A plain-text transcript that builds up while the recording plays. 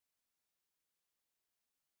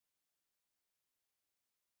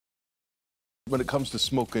when it comes to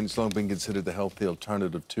smoking, it's long been considered the healthy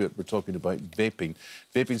alternative to it. We're talking about vaping.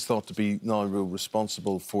 Vaping's thought to be now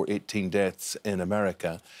responsible for 18 deaths in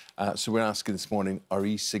America. So we're asking this morning, are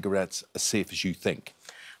e-cigarettes as safe as you think?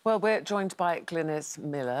 Well, we're joined by Glynis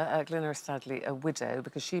Miller. Glynis is sadly a widow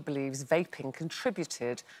because she believes vaping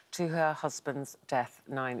contributed to her husband's death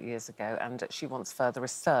 9 years ago, and she wants further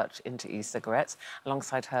research into e-cigarettes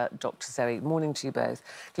alongside her Dr Zoe. Morning to you both.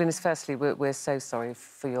 Glynis, firstly, we're so sorry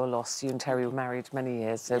for your loss. You and Terry were married many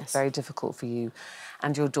years, so yes. Very difficult for you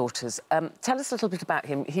and your daughters. Tell us a little bit about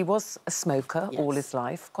him. He was a smoker all his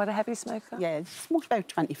life, quite a heavy smoker? Yeah, he smoked about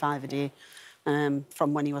 25 a day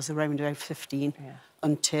from when he was around about 15.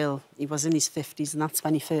 Until he was in his 50s, and that's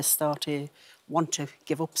when he first started to want to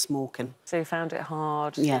give up smoking. So you found it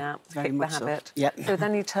hard, to very kick much the habit. So. Yeah. So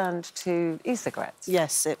then you turned to e-cigarettes.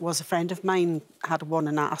 Yes, it was a friend of mine had one,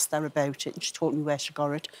 and I asked her about it, and she told me where she got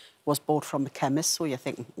it. It was bought from a chemist, so you're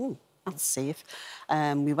thinking, that's safe.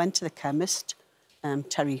 We went to the chemist.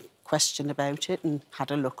 Terry questioned about it and had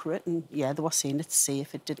a look at it, and yeah, they were saying it's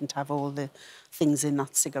safe. It didn't have all the things in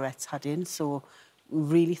that cigarettes had in, so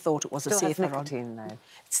really thought it was a safer one. Still has nicotine, though. It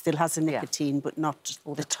still has a nicotine, but not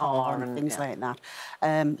all the tar and things like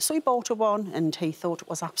that. So he bought one, and he thought it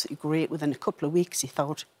was absolutely great. Within a couple of weeks, he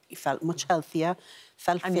thought he felt much healthier,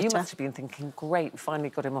 felt fitter. And you must have been thinking, great, finally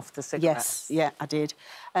got him off the cigarettes. Yes, yeah, I did.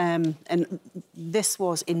 And this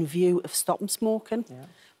was in view of stopping smoking,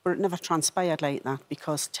 but it never transpired like that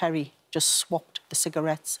because Terry just swapped the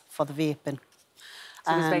cigarettes for the vaping.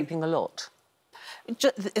 So he was vaping a lot?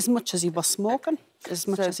 As much as he was smoking. As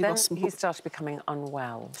much as he was smoking. He started becoming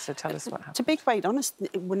unwell. So tell us what happened. To be quite honest,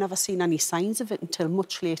 we never seen any signs of it until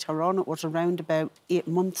much later on. It was around about 8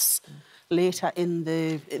 months later in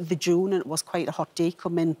the June, and it was quite a hot day.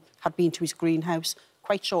 Come in, had been to his greenhouse,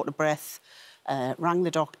 quite short of breath. Rang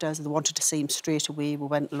the doctors. They wanted to see him straight away. We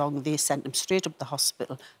went along. They sent him straight up to the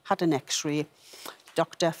hospital. Had an X-ray.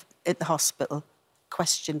 Doctor at the hospital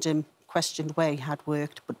questioned him. Questioned where he had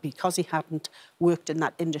worked, but because he hadn't worked in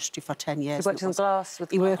that industry for 10 years... He worked in glass with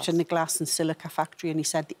glass? He worked in the glass and silica factory, and he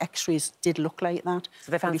said the X-rays did look like that.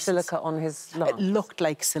 So they found silica on his lungs? It looked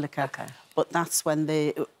like silica. OK. But that's when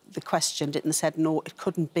they questioned it and said, no, it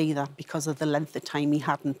couldn't be that because of the length of time he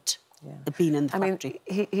hadn't been in the factory.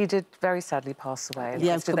 I mean, he did very sadly pass away.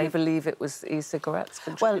 Yeah, do they believe it was e-cigarettes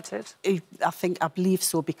contributed? Well, I believe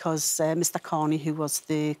so, because Mr Carney, who was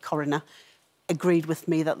the coroner, agreed with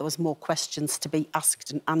me that there was more questions to be asked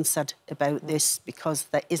and answered about this because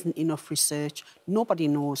there isn't enough research. Nobody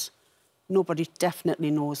knows. Nobody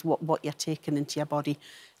definitely knows what you're taking into your body.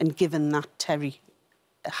 And given that Terry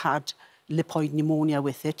had lipoid pneumonia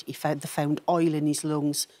with it, they found oil in his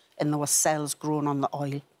lungs and there were cells growing on the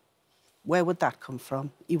oil. Where would that come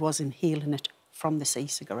from? He was inhaling it from this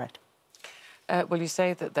e-cigarette. Well, you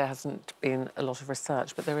say that there hasn't been a lot of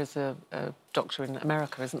research, but there is a doctor in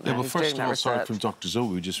America, isn't there? Yeah, well, first of all, sorry, from Dr Zoe,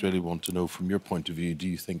 we just really want to know, from your point of view, do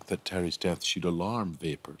you think that Terry's death should alarm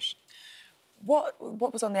vapers? What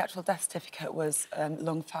was on the actual death certificate was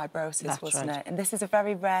lung fibrosis, wasn't it? And this is a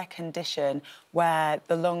very rare condition where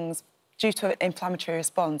the lungs, due to an inflammatory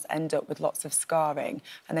response, end up with lots of scarring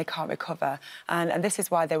and they can't recover. And this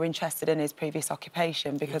is why they were interested in his previous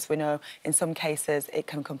occupation, because we know in some cases it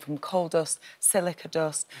can come from coal dust, silica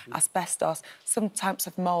dust, asbestos, some types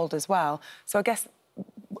of mould as well. So I guess,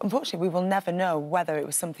 unfortunately, we will never know whether it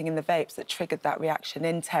was something in the vapes that triggered that reaction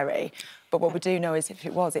in Terry. But what we do know is if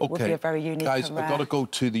it was, it would be a very unique Guys, and rare. I've got to go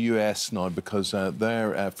to the US now because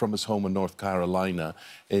there, from his home in North Carolina,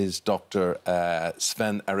 is Dr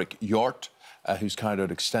Sven-Eric Jordt, who's carried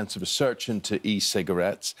out extensive research into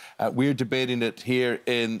e-cigarettes. We're debating it here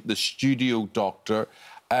in the studio, Doctor.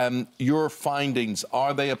 Your findings,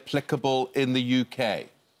 are they applicable in the UK?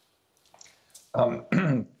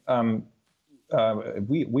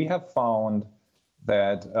 We have found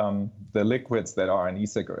that the liquids that are in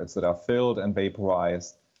e-cigarettes that are filled and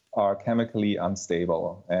vaporized are chemically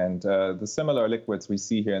unstable. And the similar liquids we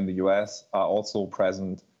see here in the US are also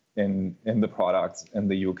present in the products in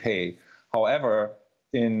the UK. However,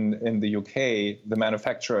 in the UK, the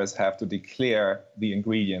manufacturers have to declare the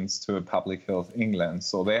ingredients to Public Health England.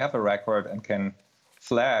 So they have a record and can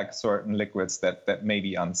flag certain liquids that may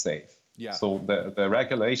be unsafe. Yeah. So the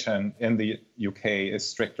regulation in the UK is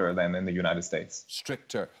stricter than in the United States.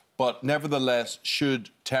 Stricter. But nevertheless,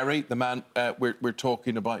 should Terry, the man we're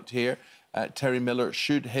talking about here, Terry Miller,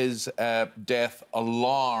 should his death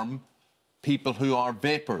alarm people who are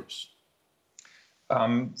vapers?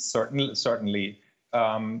 Certainly.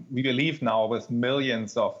 We believe now with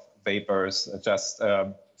millions of vapers just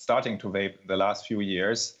starting to vape in the last few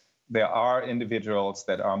years, there are individuals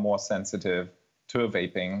that are more sensitive to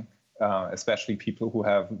vaping. especially people who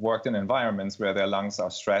have worked in environments where their lungs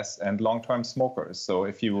are stressed, and long-term smokers. So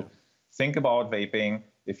if you think about vaping,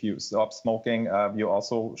 if you stop smoking, you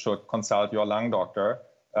also should consult your lung doctor.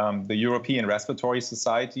 The European Respiratory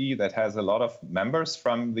Society, that has a lot of members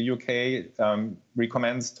from the UK,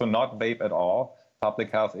 recommends to not vape at all.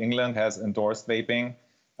 Public Health England has endorsed vaping.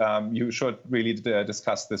 You should really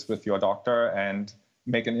discuss this with your doctor and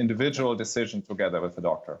make an individual decision together with the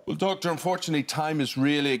doctor. Well, Doctor, unfortunately, time is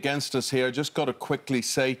really against us here. I just got to quickly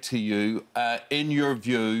say to you, in your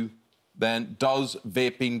view, then, does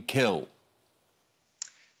vaping kill?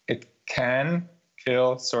 It can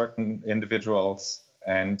kill certain individuals.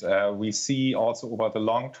 And we see also over the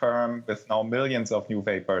long term, with now millions of new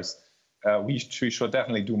vapers, we should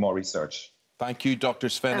definitely do more research. Thank you, Dr.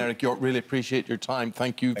 Sven-Eric Jordt. Really appreciate your time.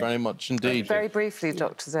 Thank you very much indeed. Very briefly,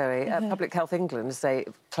 Dr. Zoe, Public Health England, they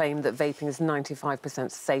claim that vaping is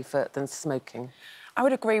 95% safer than smoking. I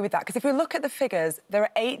would agree with that, because if we look at the figures, there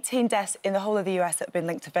are 18 deaths in the whole of the US that have been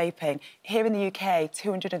linked to vaping. Here in the UK,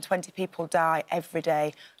 220 people die every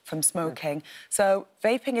day from smoking. So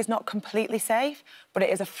vaping is not completely safe, but it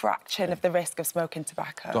is a fraction of the risk of smoking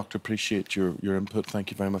tobacco. Doctor, appreciate your input. Thank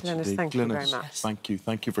you very much Glynis, indeed. thank you very much. Thank you.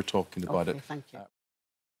 Thank you for talking about it. Thank you.